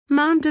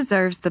Mom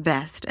deserves the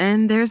best,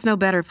 and there's no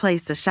better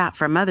place to shop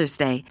for Mother's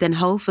Day than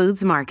Whole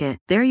Foods Market.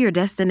 They're your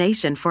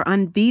destination for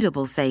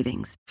unbeatable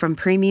savings, from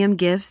premium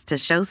gifts to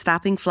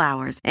show-stopping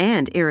flowers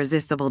and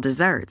irresistible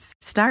desserts.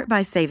 Start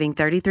by saving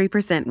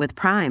 33% with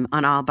Prime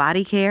on all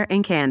body care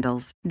and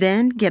candles.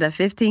 Then get a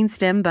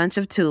 15-stem bunch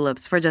of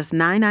tulips for just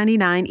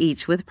 $9.99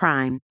 each with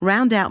Prime.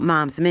 Round out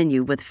Mom's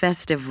menu with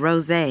festive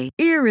rosé,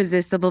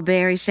 irresistible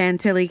berry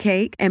chantilly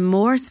cake, and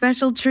more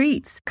special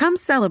treats. Come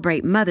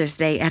celebrate Mother's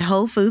Day at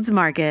Whole Foods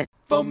Market.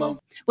 FOMO.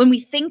 When we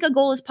think a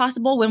goal is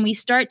possible, when we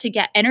start to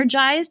get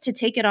energized to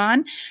take it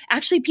on,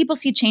 actually people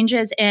see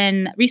changes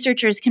in,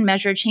 researchers can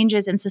measure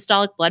changes in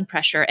systolic blood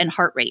pressure and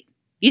heart rate.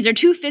 These are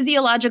two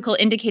physiological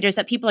indicators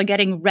that people are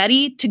getting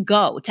ready to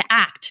go, to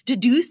act, to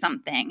do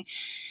something.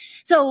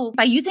 So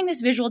by using this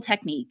visual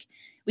technique,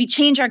 we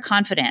change our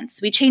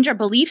confidence, we change our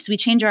beliefs, we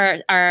change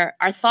our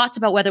thoughts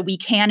about whether we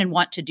can and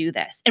want to do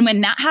this. And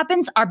when that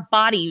happens, our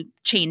body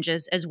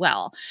changes as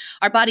well.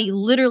 Our body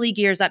literally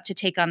gears up to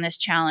take on this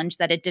challenge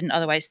that it didn't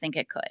otherwise think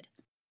it could.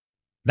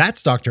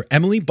 That's Dr.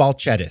 Emily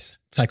Balcetis,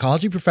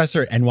 psychology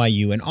professor at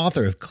NYU and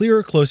author of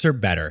Clearer, Closer,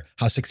 Better: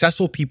 How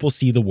Successful People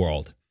See the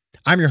World.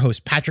 I'm your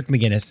host, Patrick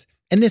McGinnis,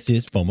 and this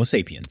is FOMO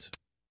Sapiens.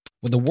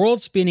 With the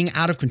world spinning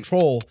out of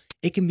control,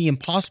 it can be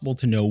impossible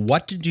to know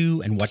what to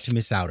do and what to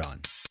miss out on.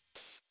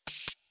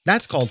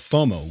 That's called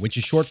FOMO, which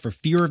is short for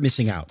fear of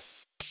missing out.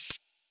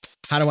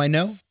 How do I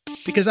know?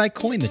 Because I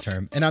coined the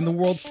term, and I'm the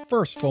world's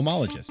first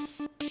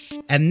FOMologist.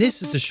 And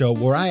this is the show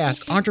where I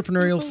ask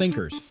entrepreneurial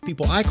thinkers,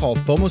 people I call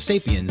FOMO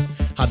sapiens,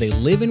 how they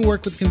live and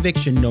work with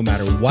conviction no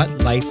matter what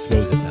life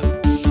throws at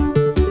them.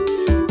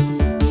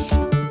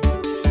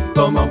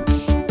 FOMO.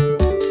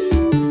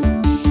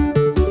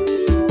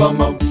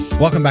 FOMO.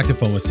 Welcome back to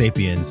FOMO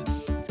Sapiens.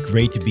 It's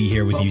great to be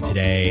here with you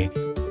today.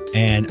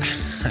 And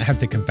I have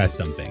to confess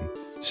something.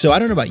 So I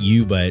don't know about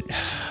you, but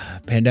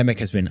pandemic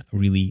has been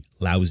really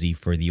lousy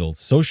for the old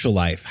social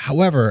life.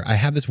 However, I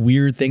have this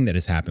weird thing that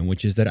has happened,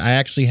 which is that I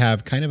actually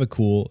have kind of a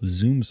cool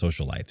Zoom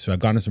social life. So I've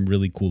gone to some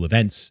really cool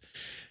events.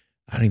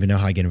 I don't even know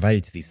how I get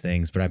invited to these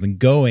things, but I've been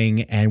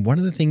going. And one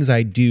of the things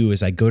I do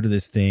is I go to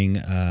this thing.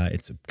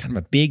 It's kind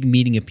of a big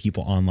meeting of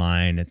people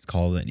online. It's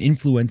called an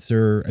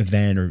influencer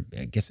event, or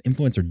I guess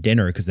influencer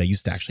dinner, because they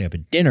used to actually have a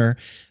dinner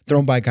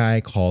thrown by a guy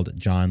called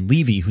John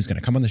Levy, who's going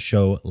to come on the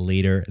show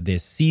later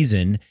this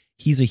season.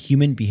 He's a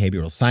human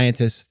behavioral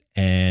scientist,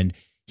 and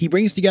he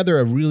brings together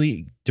a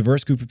really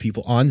diverse group of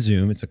people on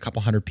Zoom. It's a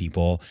couple hundred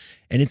people,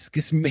 and it's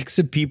this mix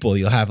of people.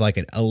 You'll have like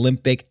an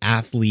Olympic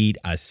athlete,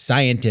 a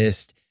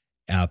scientist,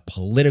 a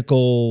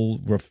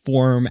political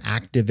reform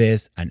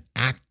activist, an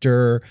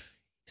actor.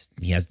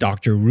 He has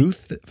Dr.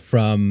 Ruth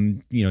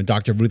from,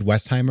 Dr. Ruth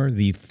Westheimer,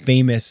 the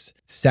famous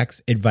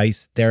sex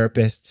advice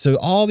therapist. So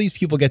all these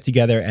people get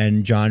together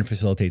and John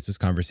facilitates this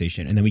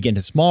conversation. And then we get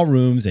into small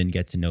rooms and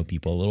get to know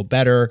people a little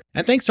better.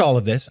 And thanks to all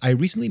of this, I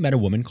recently met a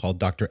woman called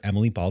Dr.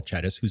 Emily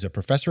Balcetis, who's a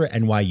professor at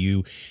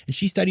NYU, and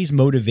she studies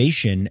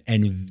motivation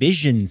and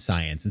vision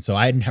science. And so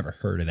I had never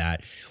heard of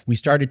that. We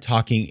started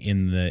talking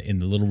in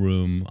the little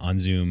room on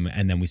Zoom,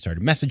 and then we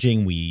started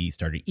messaging, we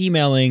started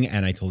emailing,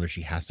 and I told her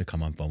she has to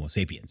come on FOMO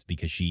Sapiens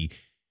because she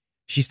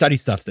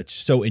studies stuff that's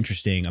so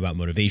interesting about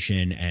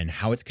motivation and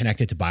how it's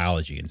connected to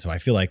biology. And so I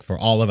feel like for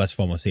all of us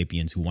FOMO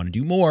sapiens who want to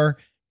do more,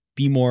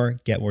 be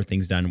more, get more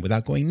things done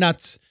without going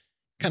nuts,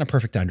 kind of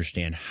perfect to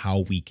understand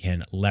how we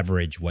can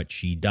leverage what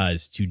she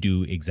does to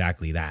do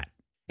exactly that.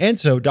 And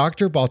so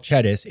Dr.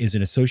 Balcetis is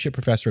an associate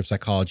professor of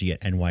psychology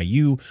at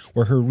NYU,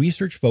 where her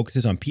research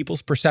focuses on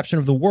people's perception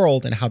of the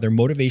world and how their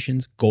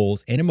motivations,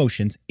 goals, and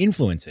emotions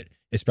influence it,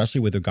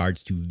 especially with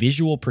regards to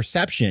visual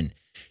perception.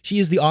 She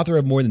is the author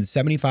of more than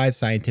 75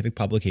 scientific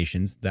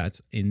publications. That's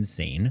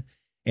insane.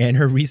 And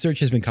her research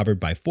has been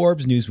covered by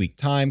Forbes, Newsweek,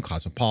 Time,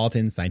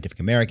 Cosmopolitan, Scientific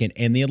American,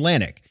 and The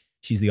Atlantic.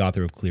 She's the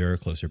author of Clearer,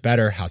 Closer,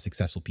 Better: How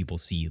Successful People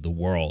See the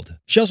World.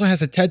 She also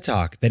has a TED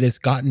Talk that has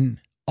gotten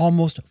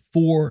almost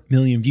 4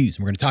 million views.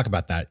 And we're going to talk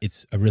about that.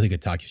 It's a really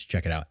good talk. You should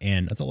check it out.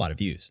 And that's a lot of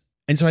views.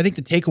 And so I think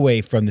the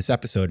takeaway from this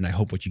episode, and I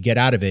hope what you get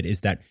out of it,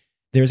 is that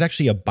there's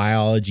actually a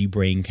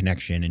biology-brain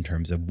connection in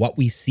terms of what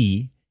we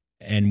see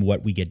and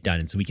what we get done.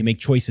 And so we can make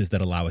choices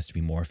that allow us to be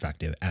more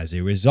effective as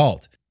a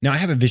result. Now, I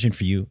have a vision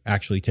for you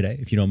actually today,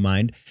 if you don't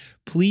mind.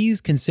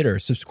 Please consider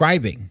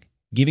subscribing,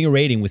 giving a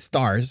rating with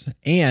stars,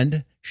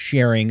 and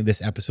sharing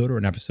this episode or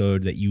an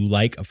episode that you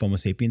like of FOMO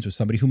Sapiens with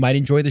somebody who might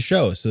enjoy the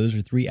show. So those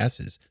are 3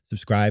 S's: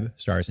 subscribe,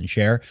 stars, and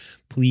share.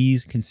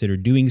 Please consider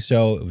doing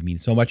so. It would mean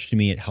so much to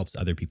me. It helps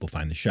other people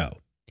find the show.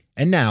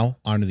 And now,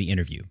 on to the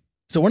interview.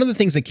 So one of the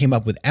things that came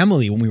up with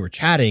Emily when we were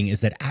chatting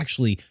is that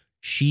actually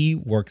she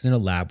works in a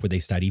lab where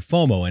they study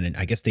FOMO. And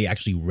I guess they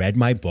actually read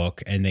my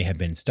book and they have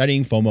been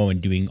studying FOMO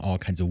and doing all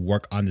kinds of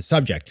work on the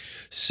subject.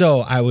 So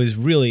I was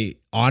really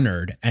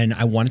honored, and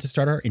I wanted to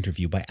start our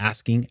interview by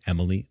asking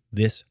Emily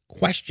this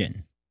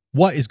question.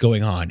 What is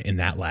going on in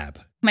that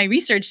lab? My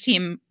research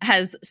team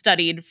has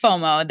studied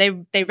FOMO.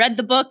 They read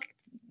the book,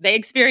 they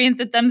experienced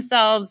it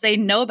themselves, they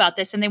know about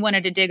this, and they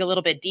wanted to dig a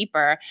little bit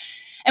deeper.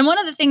 And one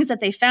of the things that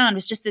they found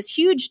was just this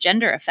huge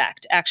gender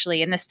effect,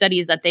 actually, in the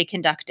studies that they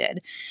conducted.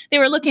 They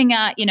were looking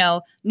at,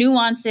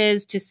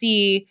 nuances to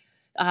see,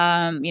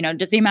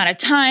 does the amount of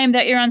time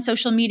that you're on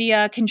social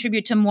media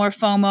contribute to more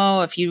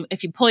FOMO?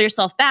 If you pull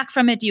yourself back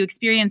from it, do you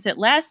experience it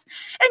less?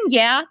 And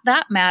yeah,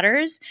 that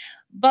matters.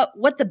 But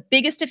what the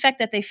biggest effect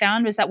that they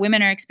found was that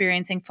women are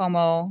experiencing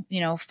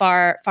FOMO,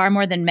 far, far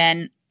more than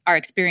men are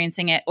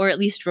experiencing it, or at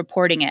least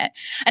reporting it.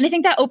 And I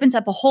think that opens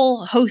up a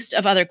whole host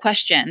of other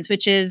questions,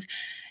 which is,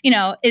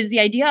 is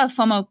the idea of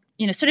FOMO,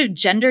 sort of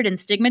gendered and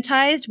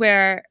stigmatized,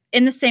 where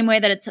in the same way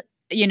that it's,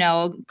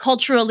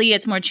 culturally,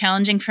 it's more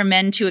challenging for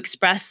men to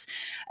express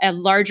a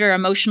larger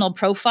emotional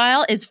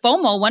profile, is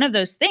FOMO one of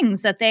those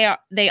things that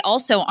they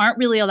also aren't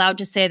really allowed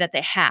to say that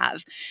they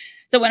have.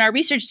 So when our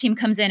research team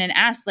comes in and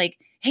asks, like,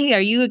 hey,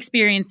 are you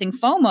experiencing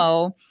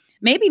FOMO?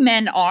 Maybe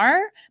men are,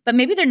 but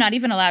maybe they're not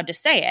even allowed to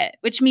say it,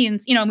 which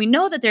means, we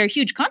know that there are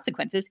huge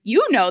consequences.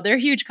 There are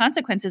huge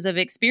consequences of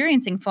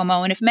experiencing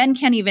FOMO. And if men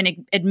can't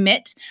even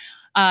admit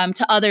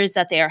to others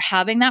that they are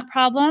having that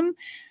problem,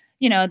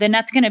 then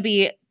that's going to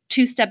be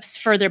 2 steps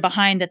further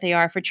behind that they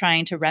are for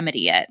trying to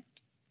remedy it.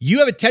 You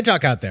have a TED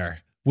Talk out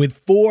there with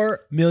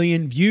 4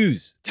 million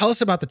views. Tell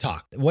us about the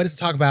talk. What is the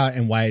talk about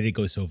and why did it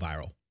go so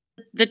viral?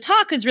 The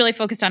talk is really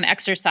focused on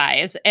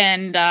exercise.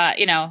 And,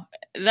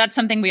 that's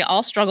something we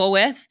all struggle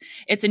with.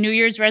 It's a New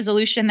Year's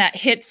resolution that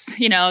hits,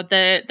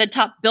 the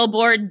top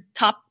Billboard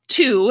top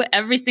 2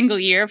 every single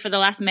year for the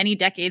last many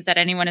decades that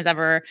anyone has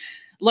ever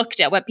looked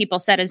at what people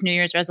said as New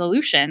Year's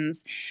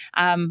resolutions.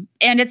 And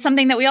it's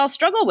something that we all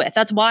struggle with.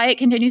 That's why it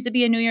continues to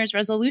be a New Year's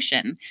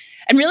resolution.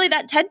 And really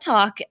that TED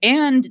Talk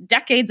and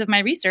decades of my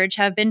research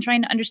have been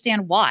trying to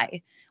understand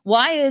why.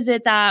 Why is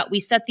it that we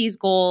set these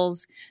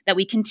goals that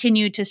we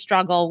continue to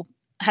struggle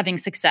having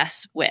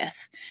success with?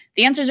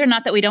 The answers are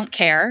not that we don't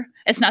care.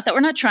 It's not that we're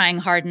not trying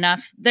hard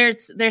enough.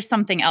 There's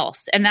something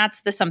else. And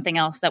that's the something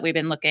else that we've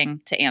been looking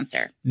to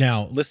answer.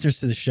 Now, listeners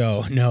to the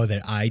show know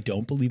that I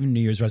don't believe in New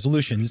Year's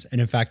resolutions.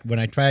 And in fact, when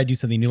I try to do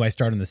something new, I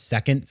start on the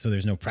 2nd, so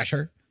there's no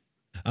pressure.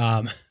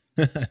 But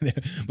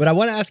I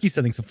want to ask you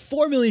something. So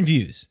 4 million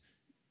views,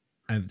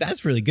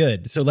 that's really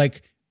good. So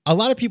like a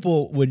lot of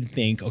people would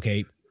think,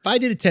 okay, if I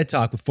did a TED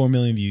Talk with 4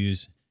 million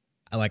views,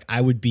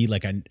 I would be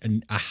like a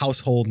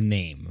household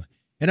name.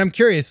 And I'm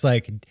curious,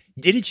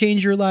 did it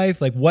change your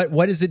life?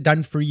 What has it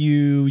done for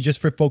you, just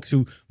for folks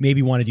who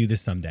maybe want to do this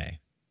someday?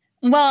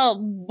 Well,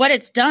 what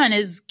it's done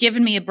is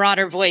given me a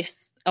broader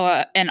voice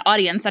and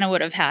audience than I would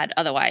have had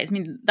otherwise. I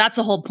mean, that's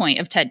the whole point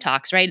of TED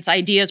Talks, right? It's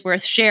ideas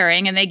worth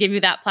sharing, and they give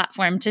you that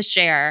platform to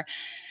share.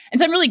 And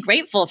so I'm really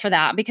grateful for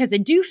that, because I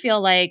do feel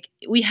like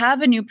we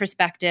have a new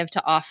perspective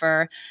to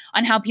offer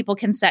on how people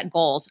can set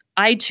goals.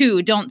 I,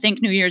 too, don't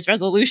think New Year's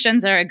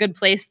resolutions are a good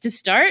place to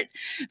start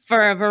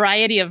for a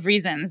variety of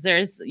reasons.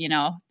 There's,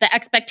 the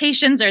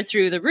expectations are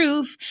through the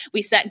roof.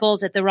 We set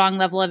goals at the wrong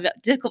level of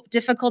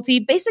difficulty.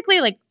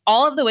 Basically,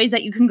 all of the ways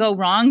that you can go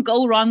wrong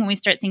when we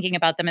start thinking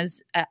about them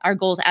as our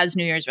goals as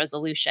New Year's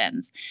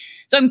resolutions.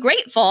 So I'm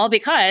grateful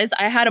because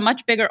I had a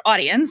much bigger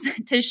audience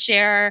to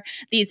share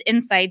these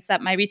insights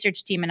that my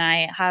research team and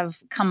I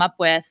have come up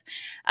with.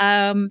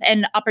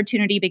 And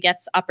opportunity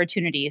begets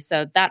opportunity.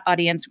 So that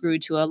audience grew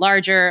to a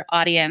larger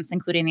audience,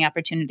 including the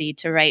opportunity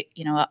to write,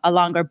 a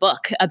longer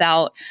book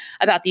about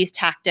these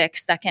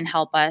tactics that can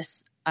help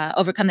us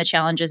overcome the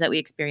challenges that we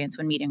experience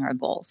when meeting our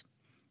goals.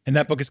 And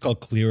that book is called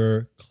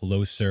Clearer,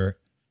 Closer,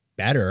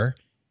 Better.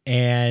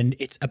 And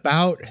it's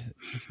about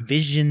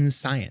vision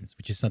science,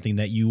 which is something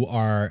that you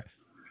are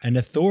an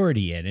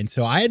authority in. And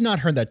so I had not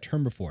heard that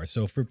term before.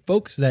 So for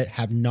folks that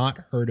have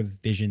not heard of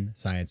vision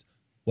science,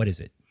 what is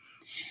it?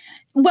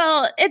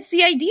 Well, it's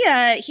the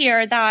idea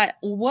here that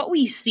what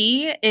we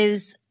see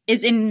is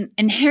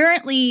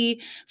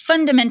inherently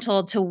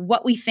fundamental to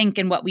what we think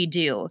and what we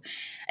do.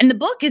 And the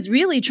book is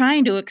really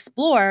trying to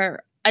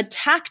explore a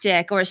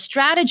tactic or a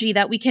strategy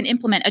that we can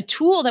implement, a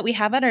tool that we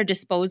have at our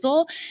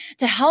disposal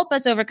to help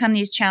us overcome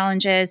these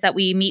challenges that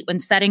we meet when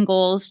setting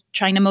goals,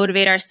 trying to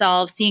motivate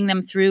ourselves, seeing them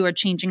through, or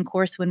changing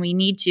course when we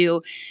need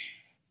to.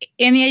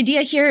 And the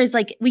idea here is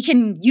we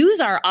can use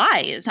our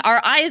eyes.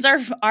 Our eyes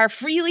are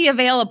freely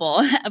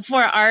available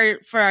for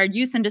our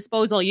use and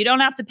disposal. You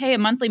don't have to pay a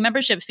monthly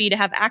membership fee to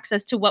have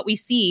access to what we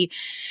see.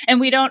 And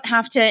we don't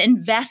have to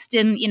invest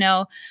in,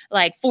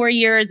 4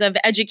 years of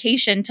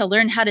education to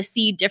learn how to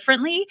see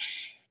differently.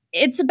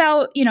 It's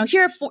about,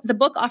 the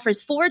book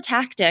offers 4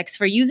 tactics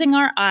for using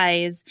our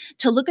eyes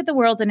to look at the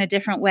world in a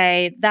different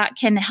way that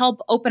can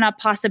help open up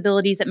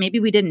possibilities that maybe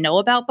we didn't know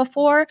about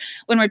before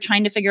when we're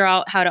trying to figure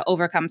out how to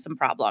overcome some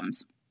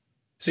problems.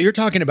 So you're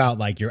talking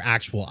about your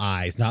actual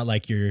eyes,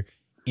 not your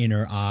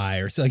inner eye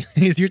or something.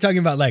 You're talking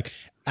about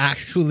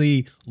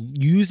actually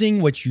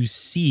using what you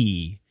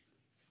see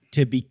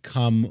to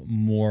become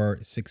more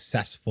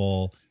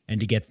successful and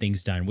to get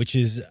things done, which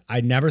is,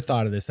 I never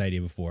thought of this idea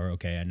before.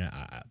 Okay. And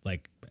I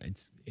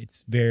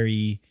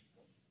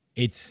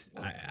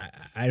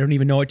don't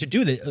even know what to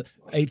do.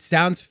 It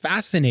sounds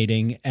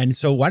fascinating. And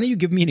so why don't you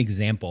give me an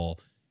example?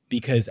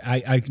 Because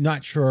I'm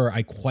not sure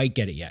I quite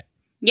get it yet.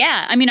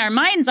 Yeah. I mean, our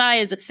mind's eye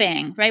is a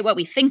thing, right? What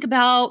we think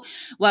about,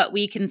 what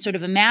we can sort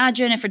of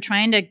imagine if we're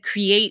trying to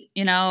create,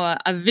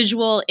 a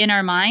visual in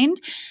our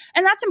mind.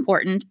 And that's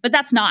important, but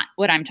that's not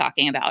what I'm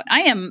talking about.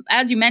 I am,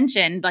 as you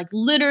mentioned, like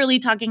literally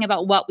talking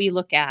about what we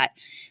look at.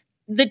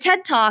 The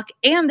TED Talk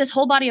and this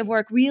whole body of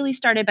work really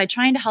started by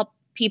trying to help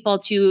people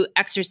to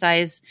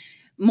exercise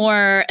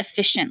more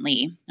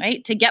efficiently,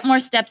 right? To get more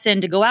steps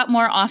in, to go out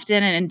more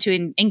often, and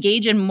to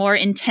engage in more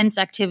intense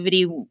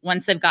activity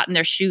once they've gotten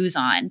their shoes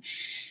on.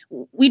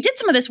 We did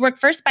some of this work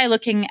first by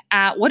looking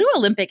at, what do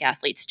Olympic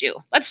athletes do?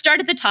 Let's start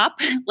at the top.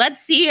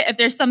 Let's see if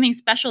there's something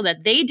special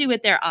that they do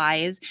with their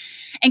eyes.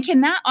 And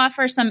can that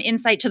offer some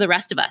insight to the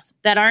rest of us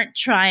that aren't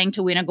trying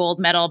to win a gold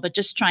medal, but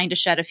just trying to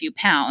shed a few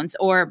pounds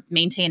or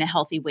maintain a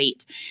healthy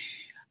weight?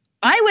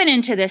 I went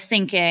into this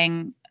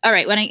thinking, all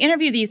right, when I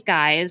interview these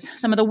guys,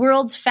 some of the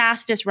world's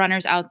fastest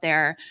runners out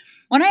there,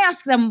 when I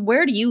ask them,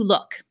 where do you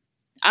look?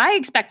 I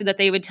expected that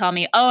they would tell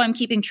me, oh, I'm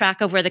keeping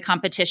track of where the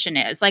competition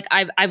is. Like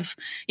I've,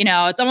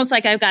 it's almost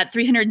like I've got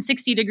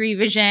 360-degree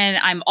vision.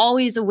 I'm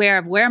always aware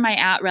of where am I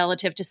at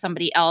relative to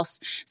somebody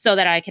else so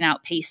that I can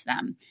outpace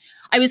them.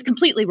 I was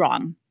completely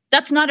wrong.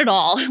 That's not at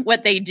all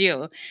what they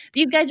do.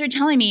 These guys are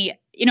telling me,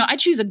 I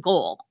choose a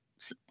goal.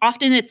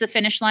 Often it's a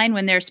finish line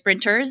when they're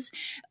sprinters,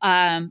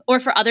 or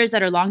for others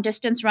that are long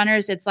distance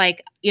runners, it's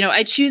like,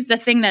 I choose the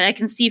thing that I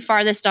can see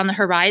farthest on the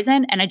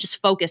horizon and I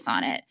just focus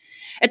on it.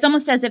 It's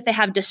almost as if they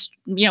have just,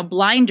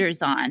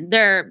 blinders on.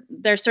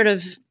 They're sort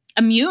of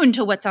immune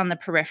to what's on the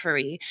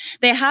periphery.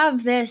 They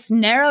have this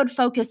narrowed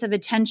focus of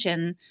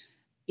attention,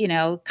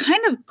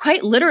 kind of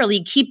quite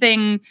literally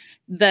keeping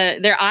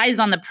their eyes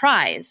on the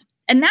prize.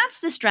 And that's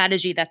the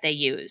strategy that they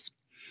use.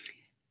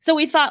 So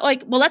we thought,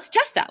 well, let's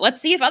test that. Let's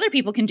see if other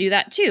people can do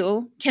that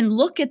too, can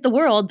look at the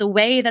world the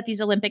way that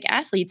these Olympic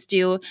athletes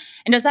do.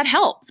 And does that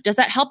help? Does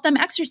that help them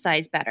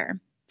exercise better?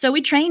 So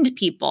we trained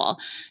people,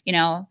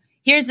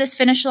 here's this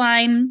finish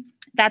line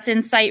that's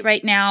in sight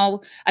right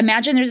now.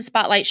 Imagine there's a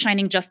spotlight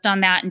shining just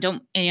on that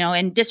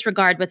and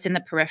disregard what's in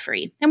the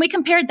periphery. And we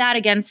compared that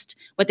against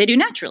what they do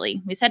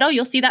naturally. We said, oh,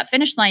 you'll see that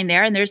finish line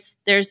there. And there's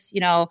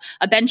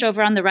a bench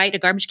over on the right, a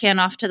garbage can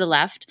off to the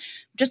left.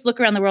 Just look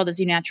around the world as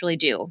you naturally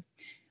do.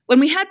 When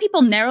we had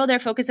people narrow their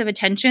focus of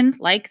attention,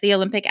 like the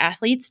Olympic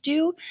athletes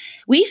do,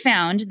 we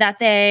found that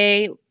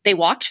they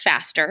walked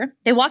faster.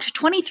 They walked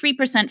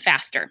 23%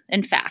 faster,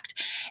 in fact.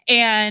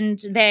 And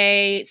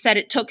they said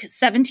it took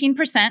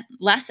 17%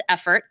 less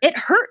effort. It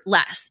hurt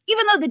less,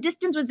 even though the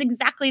distance was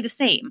exactly the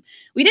same.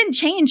 We didn't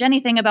change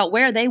anything about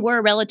where they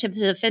were relative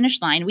to the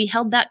finish line. We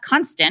held that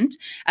constant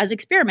as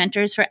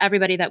experimenters for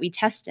everybody that we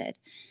tested.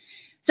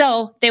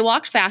 So they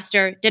walked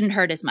faster, didn't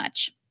hurt as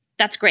much.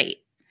 That's great.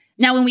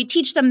 Now, when we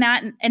teach them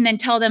that and then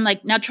tell them,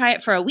 now try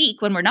it for a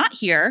week when we're not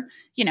here,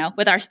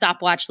 with our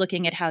stopwatch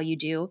looking at how you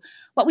do,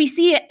 what we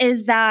see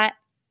is that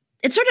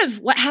it's sort of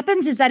what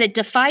happens is that it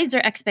defies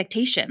their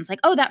expectations.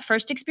 Like, oh, that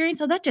first experience,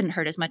 oh, that didn't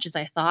hurt as much as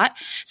I thought.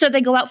 So they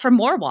go out for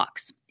more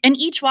walks. And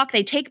each walk,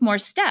 they take more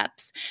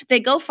steps. They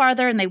go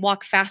farther and they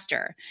walk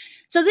faster.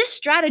 So this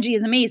strategy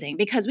is amazing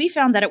because we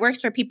found that it works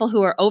for people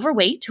who are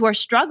overweight, who are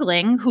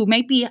struggling, who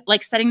may be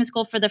setting this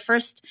goal in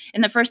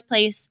the first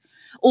place,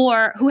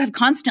 or who have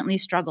constantly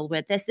struggled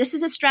with this. This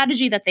is a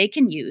strategy that they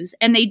can use,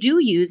 and they do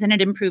use, and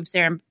it improves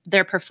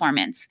their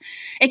performance.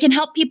 It can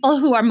help people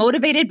who are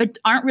motivated but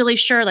aren't really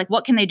sure,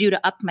 what can they do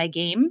to up my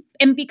game?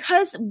 And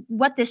because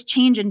what this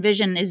change in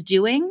vision is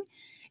doing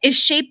is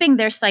shaping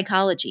their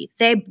psychology.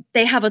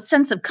 They have a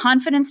sense of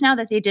confidence now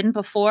that they didn't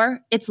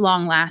before. It's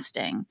long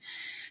lasting.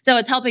 So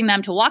it's helping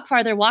them to walk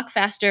farther, walk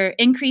faster,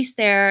 increase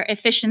their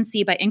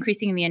efficiency by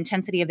increasing the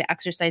intensity of the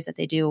exercise that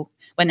they do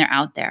when they're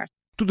out there.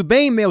 Tudo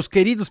bem, meus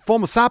queridos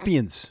Fomo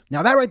sapiens?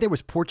 Now that right there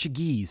was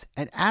Portuguese,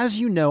 and as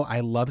you know, I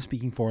love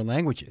speaking foreign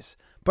languages.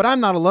 But I'm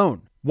not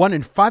alone. 1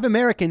 in 5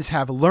 Americans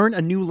have learned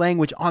a new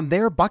language on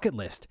their bucket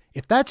list.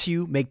 If that's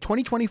you, make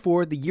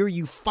 2024 the year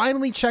you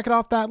finally check it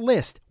off that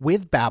list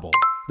with Babbel,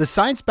 the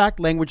science-backed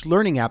language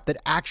learning app that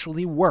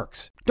actually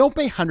works. Don't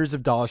pay hundreds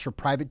of dollars for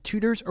private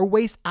tutors or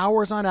waste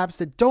hours on apps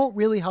that don't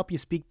really help you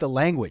speak the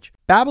language.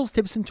 Babbel's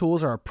tips and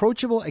tools are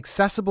approachable,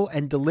 accessible,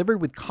 and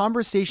delivered with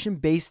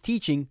conversation-based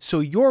teaching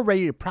so you're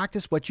ready to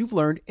practice what you've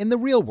learned in the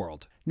real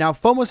world. Now,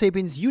 Fomo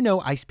Sapiens, you know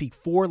I speak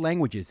 4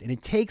 languages, and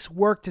it takes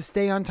work to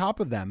stay on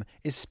top of them,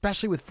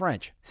 especially with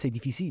French. C'est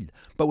difficile.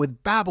 But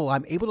with Babbel,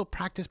 I'm able to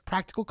practice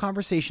practical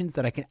conversations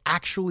that I can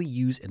actually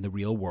use in the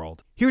real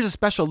world. Here's a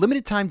special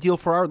limited time deal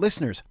for our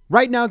listeners.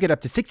 Right now, get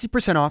up to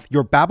 60% off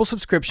your Babbel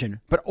subscription,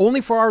 but only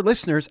for our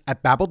listeners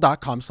at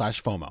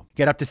babbel.com/FOMO.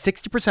 Get up to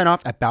 60%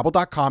 off at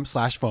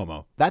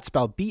babbel.com/FOMO. That's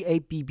spelled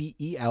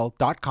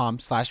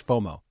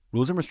BABBEL.com/FOMO.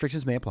 Rules and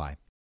restrictions may apply.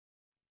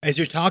 As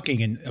you're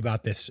talking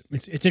about this,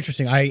 it's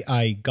interesting.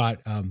 I got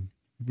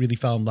really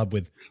fell in love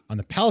with, on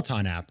the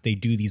Peloton app, they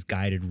do these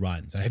guided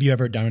runs. Have you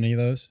ever done any of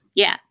those?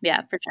 Yeah,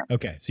 for sure.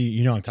 Okay, so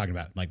you know what I'm talking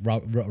about. Like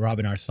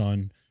Robin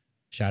Arson,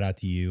 shout out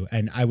to you.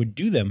 And I would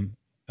do them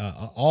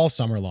all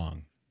summer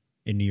long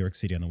in New York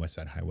City on the West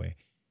Side Highway.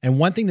 And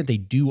one thing that they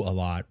do a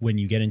lot when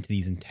you get into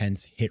these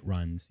intense HIIT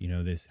runs,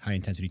 this high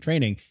intensity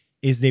training,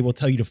 is they will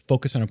tell you to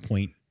focus on a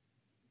point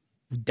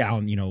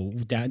down,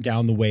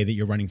 down the way that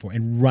you're running for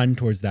and run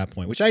towards that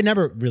point, which I'd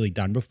never really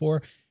done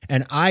before.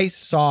 And I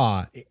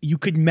saw you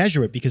could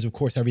measure it because, of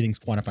course, everything's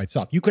quantified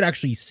stuff. You could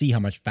actually see how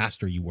much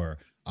faster you were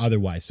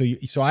otherwise.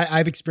 So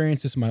I've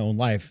experienced this in my own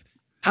life.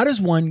 How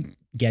does one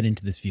get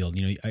into this field?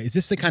 Is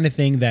this the kind of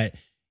thing that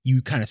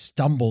you kind of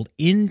stumbled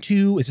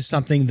into? Is this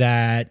something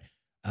that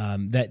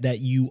that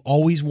you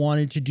always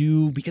wanted to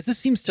do? Because this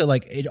seems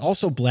to it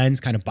also blends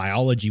kind of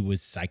biology with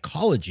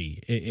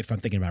psychology, if I'm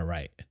thinking about it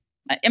right.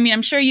 I mean,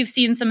 I'm sure you've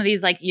seen some of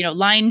these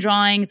line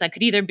drawings that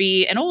could either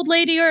be an old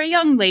lady or a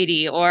young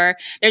lady, or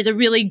there's a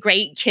really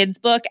great kids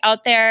book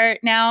out there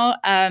now.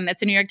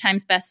 That's a New York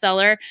Times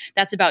bestseller.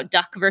 That's about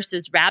duck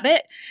versus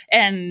rabbit.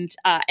 And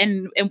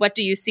what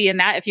do you see in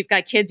that? If you've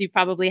got kids, you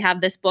probably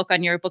have this book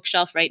on your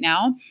bookshelf right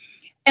now.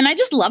 And I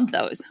just loved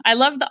those. I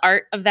love the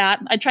art of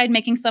that. I tried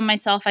making some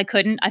myself. I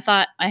couldn't. I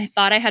thought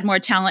I had more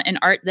talent in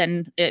art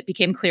than it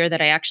became clear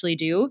that I actually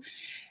do.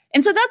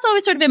 And so that's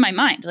always sort of in my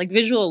mind, like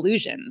visual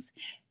illusions.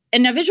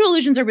 And now visual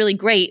illusions are really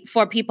great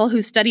for people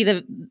who study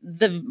the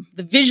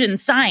vision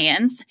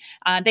science.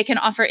 They can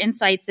offer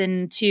insights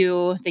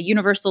into the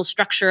universal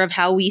structure of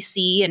how we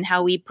see and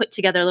how we put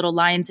together little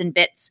lines and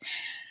bits.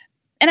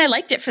 And I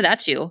liked it for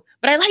that too,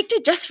 but I liked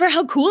it just for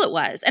how cool it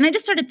was. And I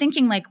just started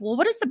thinking well,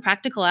 what is the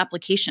practical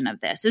application of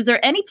this? Is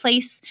there any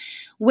place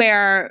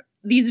where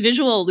these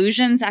visual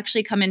illusions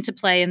actually come into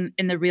play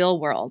in the real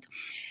world?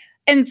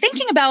 And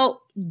thinking about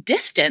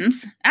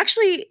distance,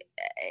 actually,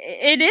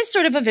 it is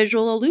sort of a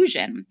visual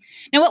illusion.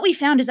 Now, what we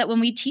found is that when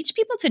we teach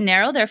people to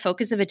narrow their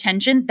focus of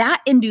attention,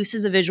 that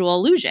induces a visual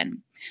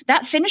illusion.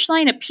 That finish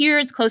line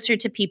appears closer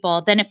to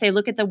people than if they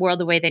look at the world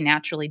the way they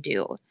naturally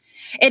do.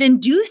 It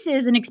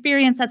induces an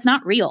experience that's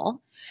not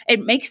real.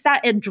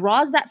 It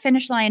draws that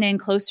finish line in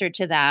closer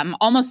to them,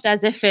 almost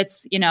as if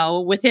it's,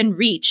 within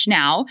reach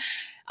now.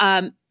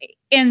 And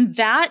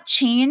that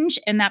change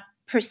and that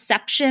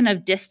perception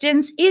of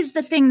distance is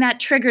the thing that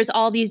triggers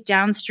all these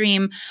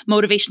downstream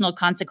motivational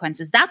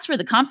consequences. That's where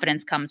the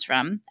confidence comes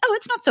from. Oh,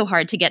 it's not so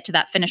hard to get to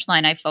that finish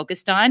line I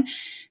focused on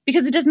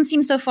because it doesn't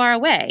seem so far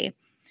away.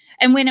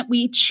 And when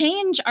we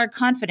change our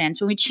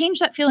confidence, when we change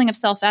that feeling of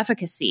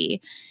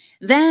self-efficacy,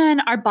 then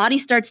our body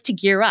starts to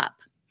gear up.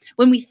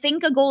 When we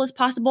think a goal is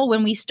possible,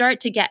 when we start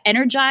to get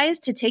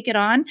energized to take it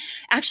on,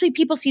 actually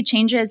people see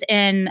changes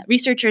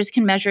researchers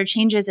can measure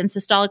changes in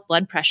systolic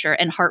blood pressure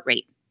and heart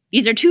rate.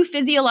 These are two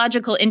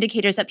physiological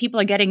indicators that people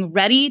are getting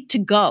ready to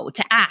go,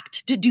 to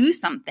act, to do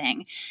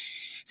something.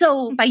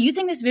 So by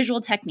using this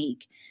visual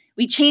technique,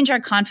 we change our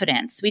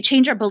confidence, we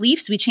change our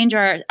beliefs, we change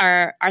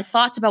our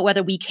thoughts about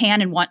whether we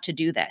can and want to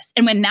do this.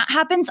 And when that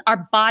happens,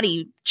 our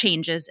body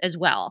changes as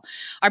well.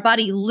 Our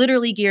body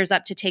literally gears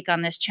up to take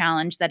on this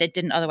challenge that it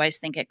didn't otherwise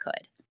think it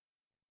could.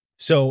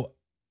 So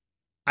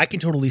I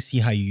can totally see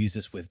how you use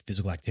this with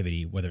physical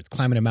activity, whether it's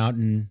climbing a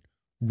mountain,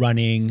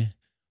 running,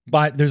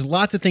 but there's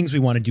lots of things we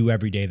want to do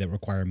every day that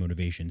require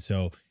motivation.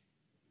 So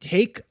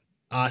take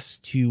us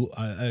to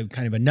a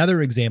kind of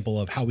another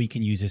example of how we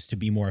can use this to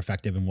be more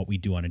effective in what we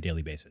do on a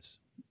daily basis.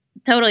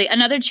 Totally.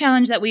 Another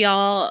challenge that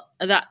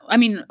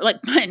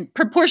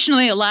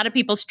proportionally a lot of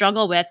people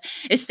struggle with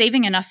is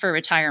saving enough for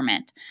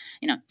retirement.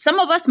 Some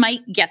of us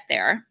might get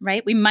there,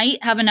 right? We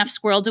might have enough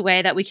squirreled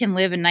away that we can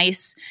live a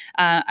nice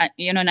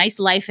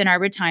life in our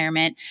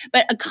retirement.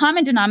 But a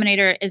common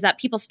denominator is that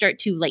people start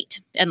too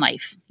late in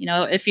life.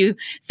 If you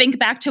think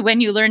back to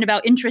when you learned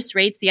about interest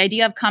rates, the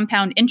idea of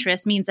compound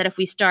interest means that if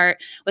we start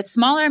with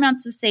smaller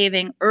amounts of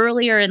saving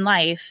earlier in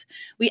life,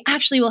 we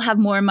actually will have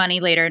more money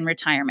later in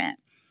retirement.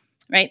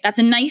 Right? That's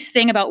a nice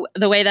thing about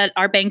the way that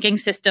our banking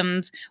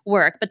systems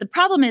work. But the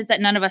problem is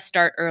that none of us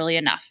start early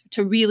enough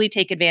to really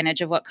take advantage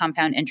of what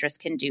compound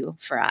interest can do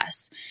for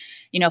us.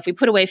 If we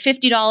put away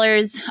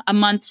 $50 a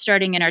month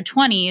starting in our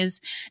 20s,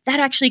 that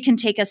actually can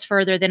take us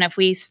further than if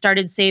we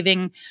started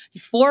saving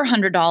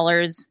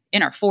 $400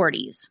 in our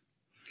 40s.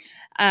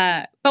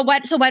 But why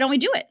don't we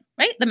do it?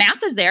 Right? The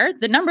math is there.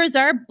 The numbers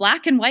are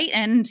black and white,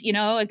 and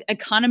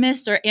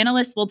economists or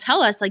analysts will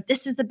tell us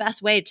this is the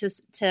best way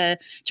to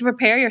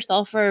prepare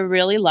yourself for a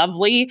really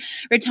lovely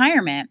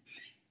retirement.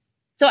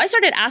 So I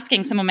started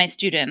asking some of my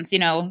students.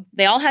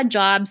 They all had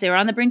jobs. They were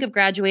on the brink of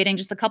graduating,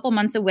 just a couple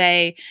months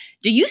away.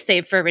 Do you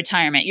save for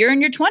retirement? You're in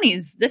your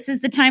 20s. This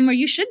is the time where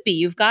you should be.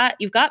 You've got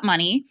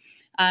money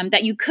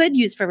that you could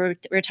use for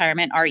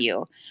retirement. Are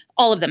you?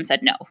 All of them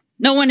said no.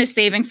 No one is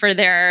saving for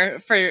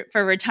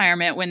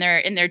retirement when they're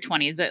in their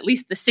 20s, at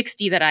least the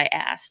 60 that I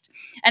asked.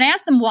 And I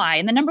asked them why.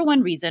 And the number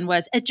one reason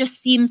was it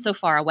just seems so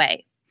far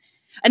away.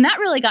 And that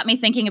really got me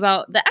thinking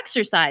about the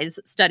exercise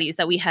studies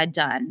that we had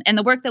done and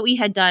the work that we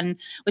had done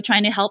with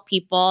trying to help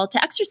people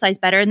to exercise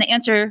better. And the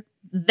answer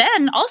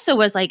then also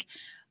was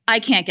I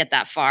can't get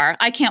that far.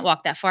 I can't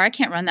walk that far. I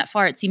can't run that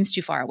far. It seems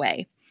too far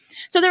away.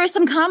 So there were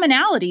some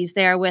commonalities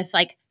there with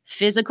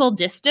physical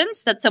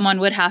distance that someone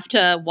would have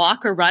to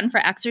walk or run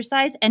for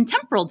exercise, and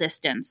temporal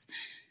distance,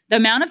 the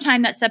amount of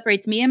time that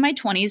separates me in my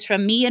 20s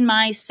from me in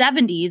my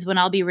 70s when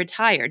I'll be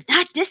retired.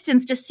 That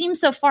distance just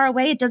seems so far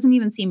away, it doesn't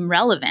even seem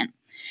relevant.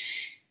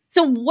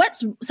 So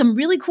what's some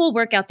really cool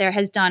work out there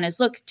has done is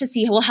look to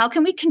see, well, how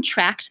can we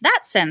contract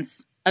that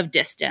sense of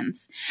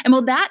distance? And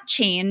will that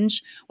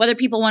change whether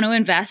people want to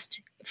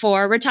invest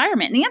for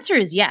retirement? And the answer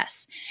is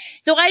yes.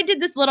 So I did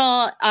this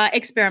little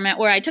experiment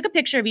where I took a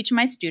picture of each of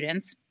my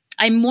students.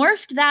 I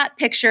morphed that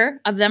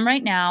picture of them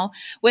right now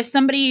with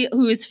somebody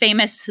who's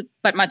famous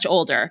but much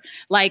older,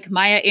 like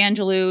Maya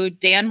Angelou,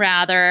 Dan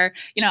Rather,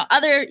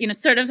 other,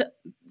 sort of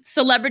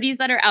celebrities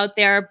that are out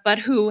there, but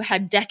who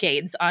had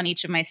decades on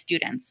each of my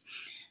students.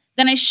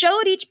 Then I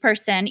showed each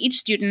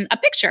student, a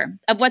picture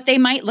of what they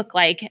might look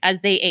like as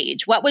they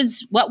age. What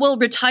will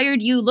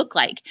retired you look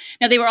like?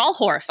 Now, they were all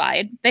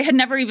horrified. They had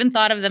never even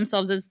thought of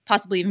themselves as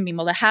possibly even being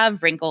able to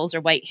have wrinkles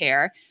or white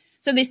hair.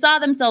 So they saw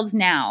themselves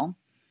now.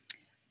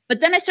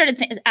 But then I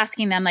started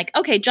asking them, like,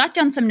 okay, jot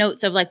down some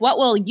notes of like, what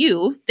will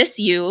you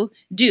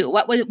do?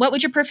 What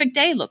would your perfect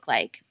day look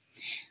like?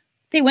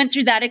 They went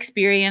through that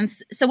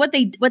experience. So what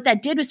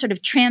that did was sort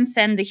of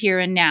transcend the here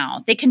and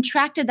now. They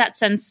contracted that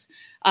sense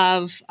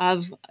of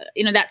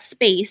that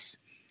space,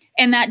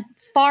 and that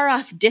far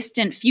off,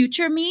 distant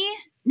future me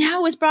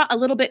now was brought a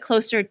little bit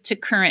closer to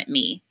current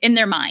me in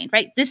their mind,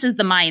 right? This is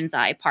the mind's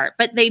eye part,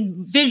 but they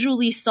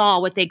visually saw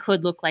what they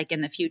could look like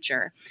in the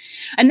future.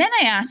 And then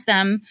I asked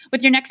them,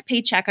 with your next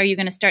paycheck, are you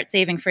going to start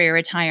saving for your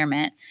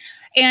retirement?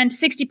 And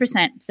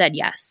 60% said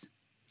yes.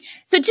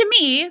 So to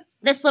me,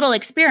 this little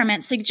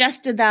experiment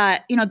suggested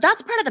that,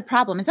 that's part of the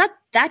problem, is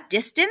that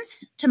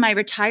distance to my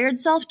retired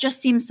self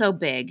just seems so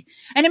big,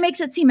 and it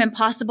makes it seem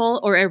impossible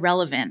or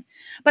irrelevant.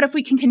 But if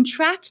we can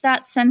contract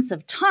that sense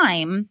of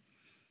time,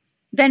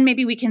 then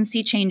maybe we can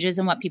see changes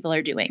in what people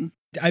are doing.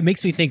 It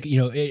makes me think,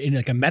 in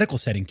like a medical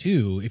setting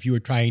too, if you were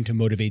trying to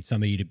motivate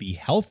somebody to be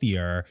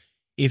healthier,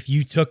 if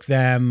you took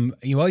them,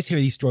 you always hear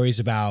these stories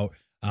about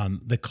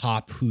the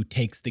cop who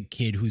takes the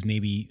kid who's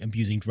maybe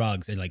abusing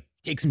drugs and like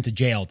takes him to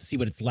jail to see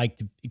what it's like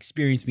to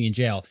experience me in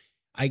jail.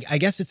 I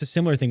guess it's a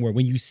similar thing where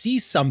when you see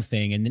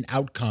something and an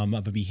outcome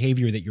of a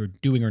behavior that you're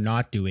doing or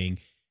not doing,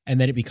 and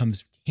then it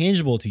becomes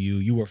tangible to you,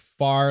 you are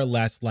far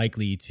less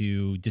likely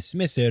to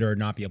dismiss it or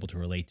not be able to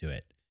relate to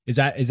it. Is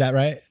that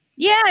right?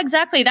 Yeah,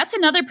 exactly. That's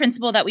another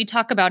principle that we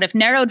talk about. If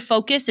narrowed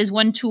focus is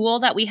one tool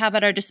that we have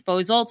at our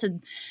disposal to,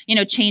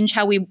 change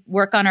how we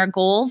work on our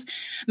goals,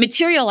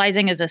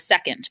 materializing is a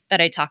second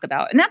that I talk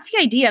about. And that's the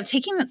idea of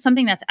taking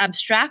something that's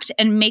abstract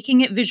and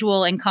making it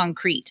visual and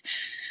concrete.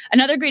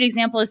 Another great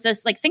example is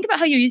this, like, think about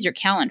how you use your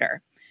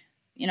calendar.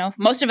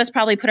 Most of us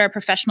probably put our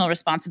professional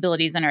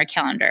responsibilities in our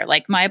calendar,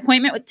 like my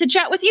appointment to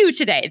chat with you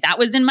today. That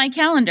was in my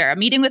calendar. A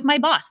meeting with my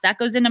boss, that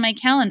goes into my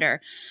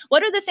calendar.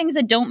 What are the things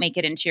that don't make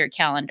it into your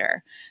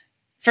calendar?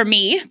 For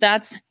me,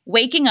 that's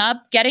waking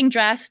up, getting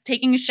dressed,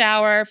 taking a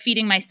shower,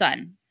 feeding my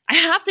son. I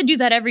have to do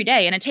that every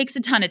day, and it takes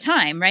a ton of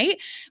time, right?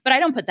 But I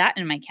don't put that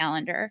in my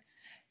calendar.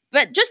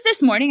 But just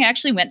this morning, I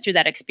actually went through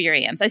that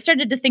experience. I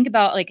started to think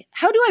about, like,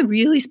 how do I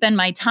really spend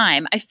my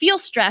time? I feel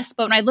stressed,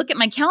 but when I look at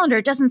my calendar,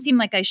 it doesn't seem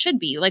like I should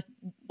be. Like,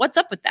 what's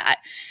up with that?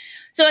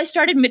 So I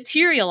started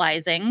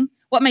materializing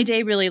what my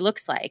day really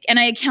looks like. And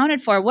I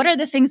accounted for, what are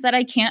the things that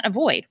I can't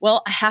avoid?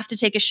 Well, I have to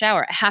take a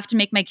shower. I have to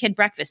make my kid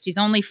breakfast. He's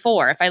only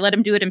 4. If I let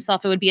him do it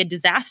himself, it would be a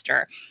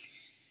disaster.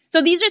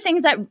 So these are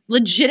things that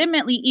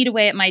legitimately eat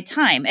away at my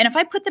time. And if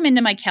I put them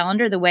into my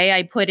calendar the way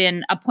I put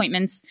in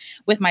appointments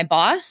with my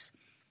boss,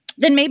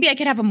 then maybe I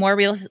could have a more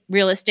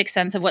realistic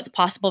sense of what's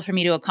possible for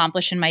me to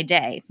accomplish in my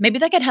day. Maybe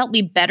that could help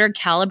me better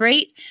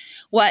calibrate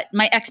what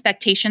my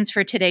expectations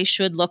for today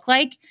should look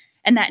like,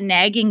 and that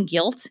nagging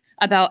guilt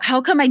about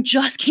how come I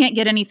just can't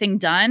get anything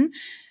done.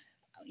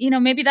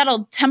 Maybe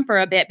that'll temper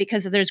a bit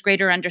because there's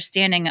greater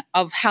understanding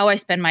of how I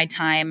spend my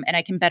time, and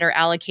I can better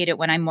allocate it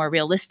when I'm more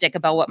realistic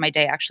about what my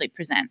day actually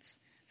presents.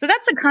 So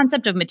that's the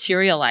concept of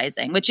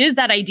materializing, which is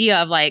that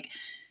idea of like,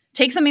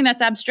 take something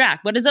that's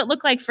abstract. What does it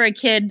look like for a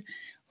kid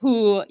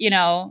who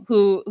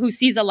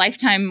sees a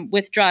lifetime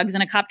with drugs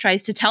and a cop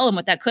tries to tell him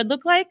what that could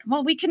look like?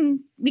 Well, we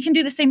can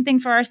do the same thing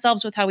for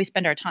ourselves with how we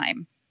spend our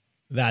time.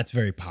 That's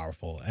very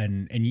powerful.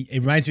 And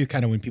it reminds me of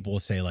kind of when people will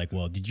say like,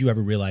 well, did you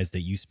ever realize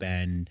that you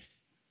spend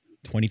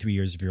 23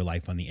 years of your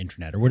life on the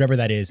internet or whatever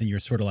that is? And you're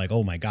sort of like,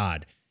 oh my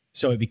God.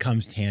 So it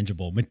becomes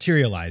tangible,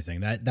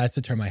 materializing. That's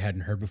a term I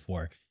hadn't heard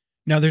before.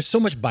 Now there's so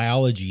much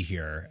biology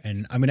here,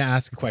 and I'm going to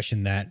ask a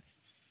question that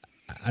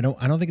I don't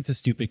think it's a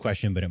stupid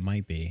question, but it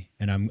might be.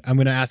 And I'm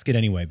going to ask it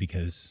anyway,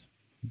 because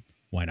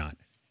why not?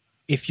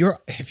 If your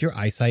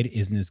eyesight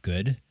isn't as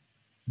good,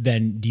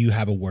 then do you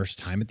have a worse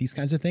time at these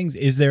kinds of things?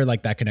 Is there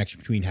like that connection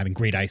between having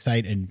great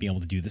eyesight and being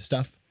able to do this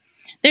stuff?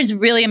 There's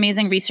really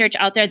amazing research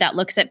out there that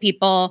looks at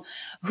people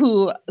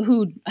who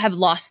have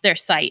lost their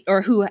sight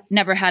or who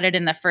never had it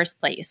in the first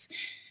place.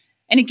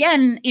 And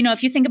again,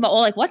 if you think about,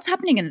 well, like what's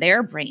happening in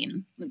their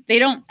brain, they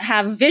don't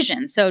have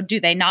vision. So do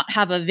they not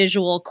have a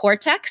visual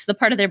cortex, the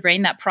part of their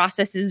brain that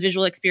processes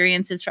visual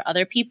experiences for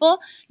other people?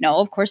 No,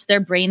 of course, their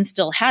brain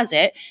still has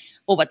it.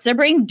 well, what's their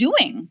brain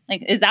doing?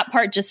 Like, is that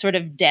part just sort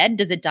of dead?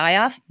 Does it die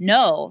off?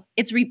 No,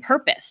 it's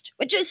repurposed,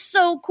 which is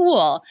so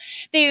cool.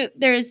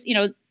 There's,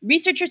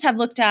 researchers have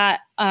looked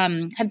at,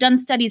 have done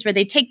studies where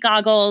they take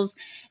goggles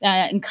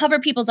and cover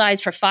people's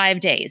eyes for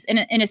 5 days.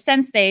 And in a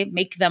sense, they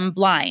make them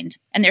blind.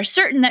 And they're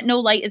certain that no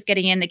light is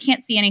getting in. They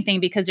can't see anything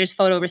because there's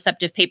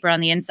photoreceptive paper on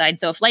the inside.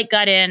 So if light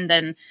got in,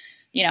 then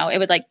it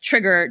would like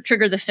trigger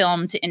the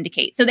film to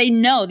indicate. So they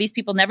know these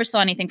people never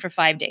saw anything for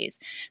 5 days.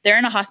 They're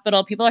in a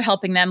hospital. People are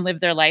helping them live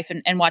their life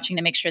and watching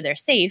to make sure they're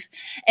safe.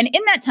 And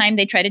in that time,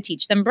 they try to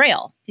teach them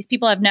Braille. These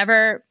people have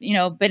never,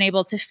 been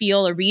able to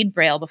feel or read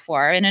Braille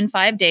before. And in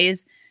 5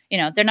 days,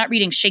 they're not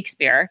reading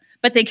Shakespeare,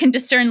 but they can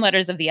discern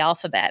letters of the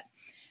alphabet.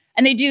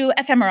 And they do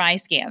fMRI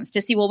scans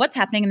to see, well, what's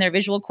happening in their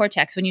visual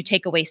cortex when you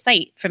take away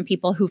sight from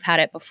people who've had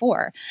it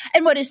before.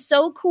 And what is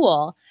so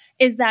cool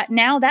is that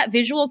now that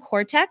visual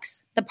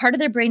cortex, the part of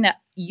their brain that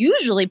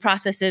usually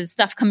processes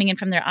stuff coming in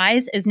from their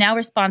eyes, is now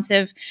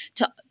responsive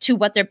to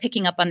what they're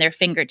picking up on their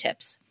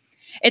fingertips.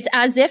 It's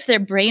as if their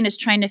brain is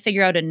trying to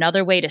figure out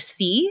another way to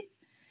see,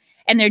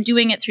 and they're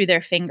doing it through their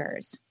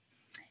fingers.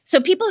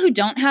 So people who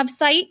don't have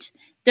sight,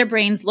 their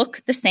brains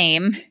look the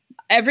same.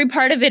 Every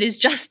part of it is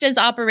just as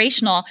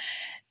operational,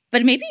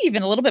 but maybe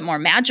even a little bit more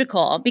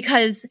magical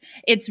because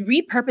it's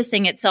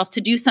repurposing itself to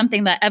do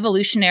something that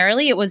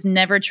evolutionarily it was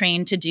never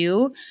trained to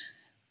do.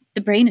 The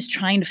brain is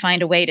trying to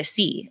find a way to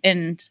see,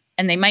 and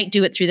they might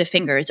do it through the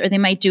fingers, or they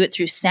might do it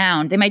through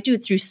sound. They might do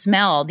it through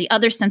smell. The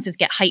other senses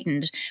get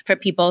heightened for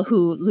people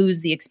who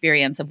lose the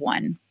experience of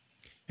one.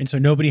 And so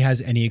nobody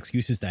has any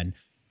excuses then.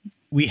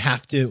 We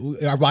have to,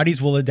 our bodies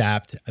will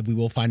adapt. We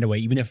will find a way,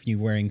 even if you're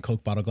wearing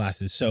Coke bottle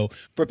glasses. So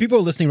for people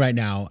who are listening right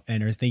now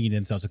and are thinking to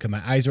themselves, okay,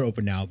 my eyes are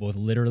open now, both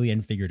literally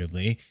and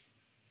figuratively.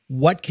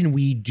 What can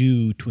we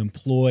do to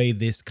employ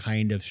this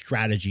kind of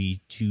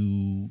strategy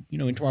to,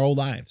 into our old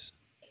lives?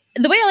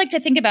 The way I like to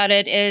think about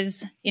it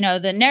is,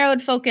 the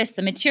narrowed focus,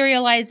 the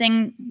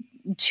materializing,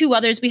 two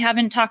others we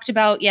haven't talked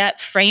about yet,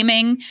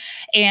 framing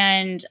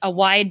and a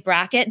wide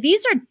bracket.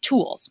 These are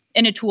tools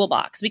in a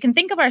toolbox. We can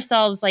think of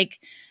ourselves like,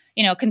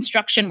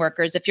 construction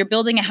workers. If you're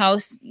building a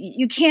house,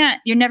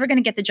 you're never going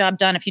to get the job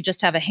done if you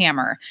just have a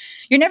hammer.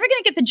 You're never going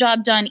to get the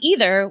job done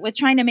either with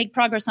trying to make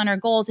progress on our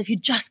goals if you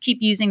just keep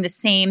using the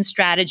same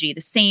strategy,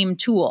 the same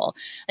tool.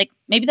 Like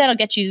maybe that'll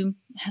get you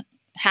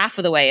half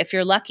of the way if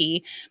you're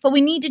lucky, but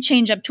we need to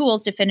change up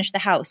tools to finish the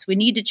house. We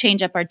need to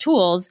change up our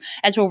tools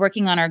as we're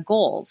working on our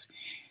goals.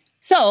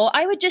 So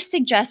I would just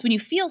suggest when you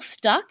feel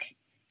stuck,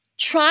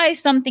 try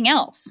something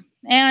else.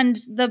 And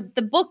the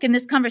book in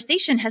this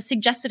conversation has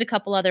suggested a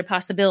couple other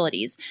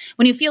possibilities.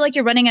 When you feel like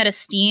you're running out of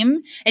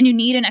steam and you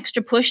need an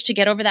extra push to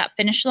get over that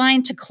finish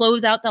line to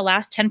close out the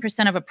last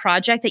 10% of a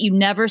project that you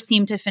never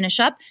seem to finish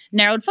up,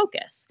 narrowed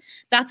focus.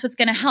 That's what's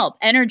going to help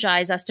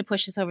energize us to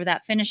push us over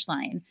that finish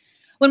line.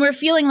 When we're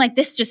feeling like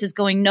this just is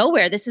going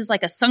nowhere, this is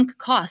like a sunk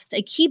cost. I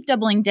keep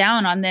doubling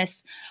down on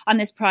this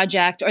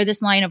project or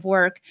this line of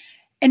work,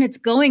 and it's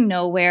going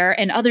nowhere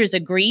and others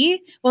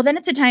agree, well, then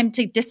it's a time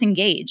to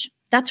disengage.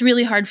 That's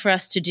really hard for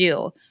us to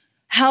do.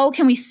 How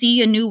can we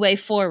see a new way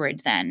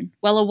forward then?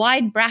 Well, a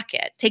wide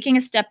bracket, taking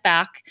a step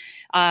back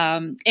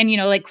and,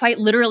 like quite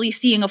literally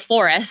seeing a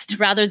forest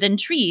rather than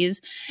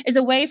trees is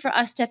a way for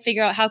us to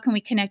figure out how can we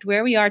connect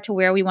where we are to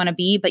where we want to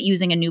be, but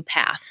using a new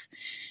path.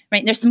 Right?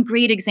 And there's some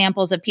great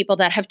examples of people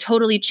that have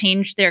totally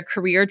changed their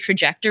career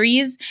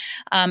trajectories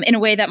in a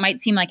way that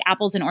might seem like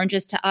apples and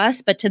oranges to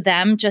us, but to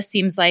them just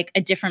seems like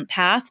a different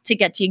path to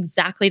get to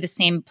exactly the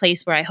same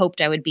place where I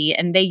hoped I would be.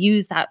 And they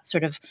use that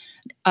sort of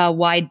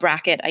wide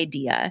bracket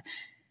idea.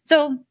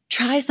 So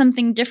try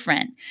something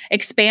different.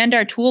 Expand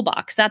our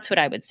toolbox. That's what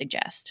I would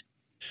suggest.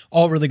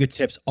 All really good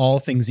tips, all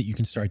things that you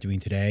can start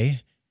doing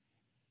today.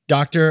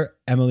 Dr.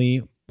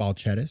 Emily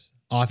Balcetis,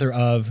 author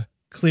of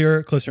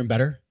Clearer, Closer, and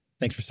Better.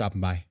 Thanks for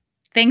stopping by.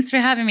 Thanks for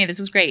having me. This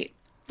is great.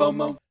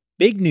 FOMO.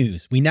 Big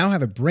news. We now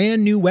have a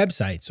brand new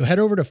website. So head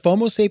over to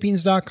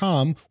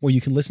FOMOSapiens.com where you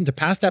can listen to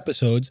past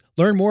episodes,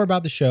 learn more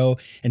about the show,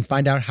 and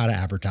find out how to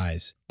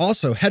advertise.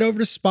 Also, head over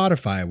to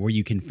Spotify where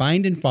you can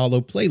find and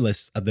follow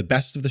playlists of the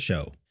best of the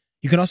show.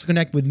 You can also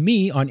connect with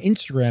me on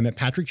Instagram at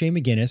Patrick J.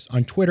 McGinnis,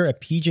 on Twitter at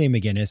PJ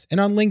McGinnis, and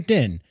on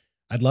LinkedIn.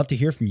 I'd love to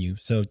hear from you,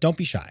 so don't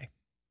be shy.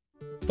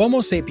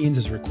 FOMO Sapiens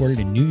is recorded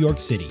in New York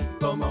City.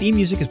 Theme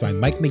music is by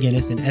Mike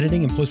McGinnis, and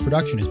editing and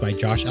post-production is by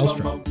Josh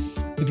Elstrom.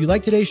 If you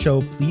like today's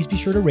show, please be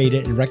sure to rate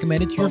it and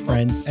recommend it to your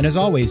friends. And as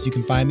always, you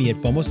can find me at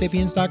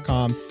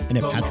FOMOSapiens.com and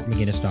at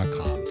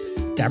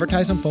PatrickMcGinnis.com. To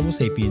advertise on FOMO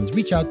Sapiens,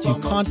 reach out to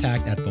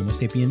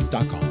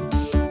contact@FOMOSapiens.com.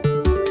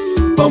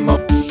 FOMO.